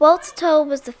Walter Tull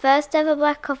was the first ever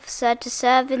black officer to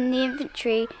serve in the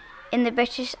infantry in the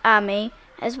British Army,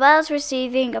 as well as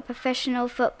receiving a professional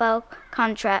football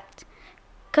contract.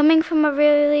 Coming from a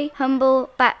really humble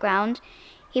background,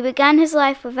 he began his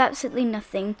life with absolutely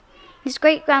nothing. His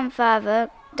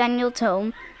great-grandfather, Daniel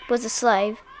Tull, was a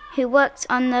slave who worked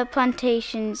on the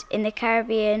plantations in the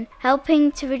Caribbean,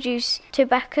 helping to produce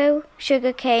tobacco,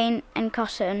 sugar cane, and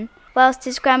cotton, whilst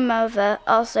his grandmother,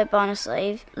 also born a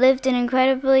slave, lived an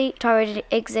incredibly torrid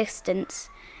existence.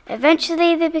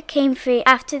 Eventually they became free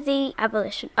after the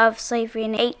abolition of slavery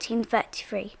in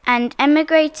 1833 and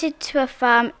emigrated to a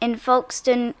farm in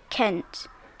Folkestone, Kent.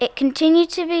 It continued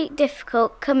to be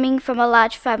difficult coming from a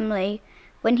large family.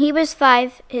 When he was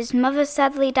 5, his mother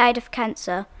sadly died of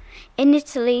cancer. In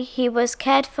Italy, he was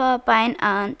cared for by an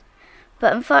aunt,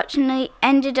 but unfortunately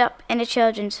ended up in a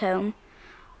children's home.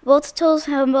 Walter Tull's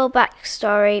humble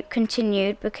backstory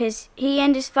continued because he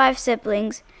and his 5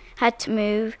 siblings had to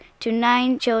move to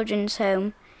 9 children's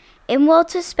home. In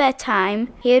Walter's spare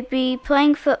time, he would be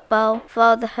playing football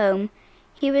for the home.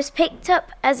 He was picked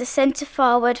up as a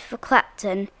centre-forward for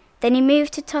Clapton. Then he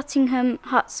moved to Tottenham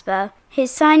Hotspur.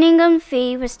 His signing-on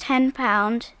fee was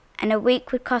 £10 and a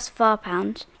week would cost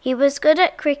 £4. He was good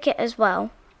at cricket as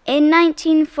well. In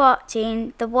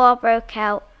 1914, the war broke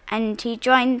out and he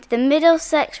joined the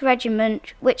Middlesex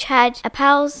Regiment, which had a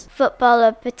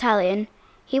Tull-Footballer battalion.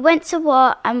 He went to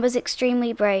war and was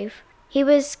extremely brave. He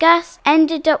was gassed,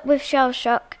 ended up with shell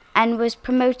shock, and was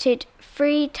promoted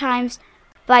 3 times.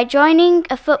 By joining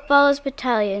a footballer's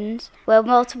battalion, where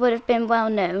Walter would have been well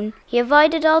known, he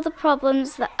avoided all the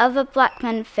problems that other black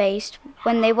men faced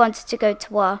when they wanted to go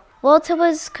to war. Walter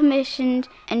was commissioned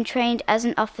and trained as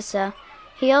an officer.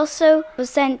 He also was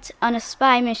sent on a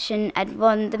spy mission and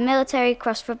won the Military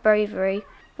Cross for bravery.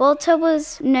 Walter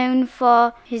was known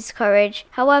for his courage.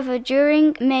 However,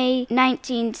 during May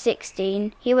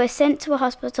 1916, he was sent to a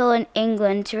hospital in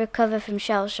England to recover from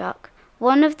shell shock.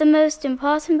 One of the most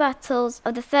important battles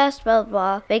of the First World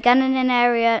War began in an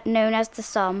area known as the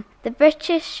Somme. The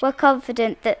British were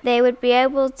confident that they would be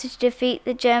able to defeat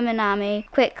the German army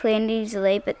quickly and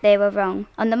easily, but they were wrong.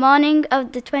 On the morning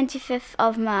of the 25th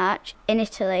of March, in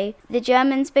Italy, the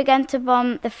Germans began to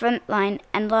bomb the front line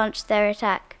and launched their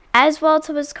attack. As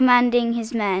Walter was commanding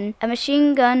his men, a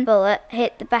machine gun bullet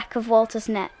hit the back of Walter's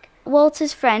neck.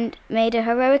 Walter's friend made a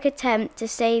heroic attempt to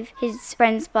save his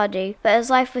friend's body, but his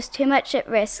life was too much at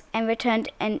risk and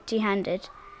returned empty-handed.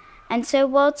 And so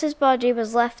Walter's body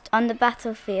was left on the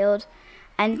battlefield,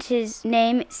 and his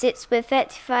name sits with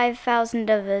 35,000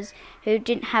 others who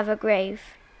didn't have a grave.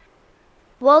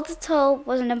 Walter Tull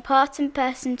was an important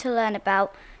person to learn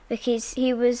about because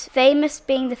he was famous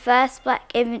being the first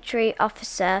black infantry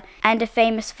officer and a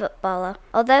famous footballer.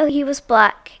 Although he was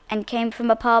black and came from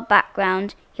a poor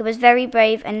background, he was very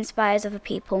brave and inspires other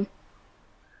people.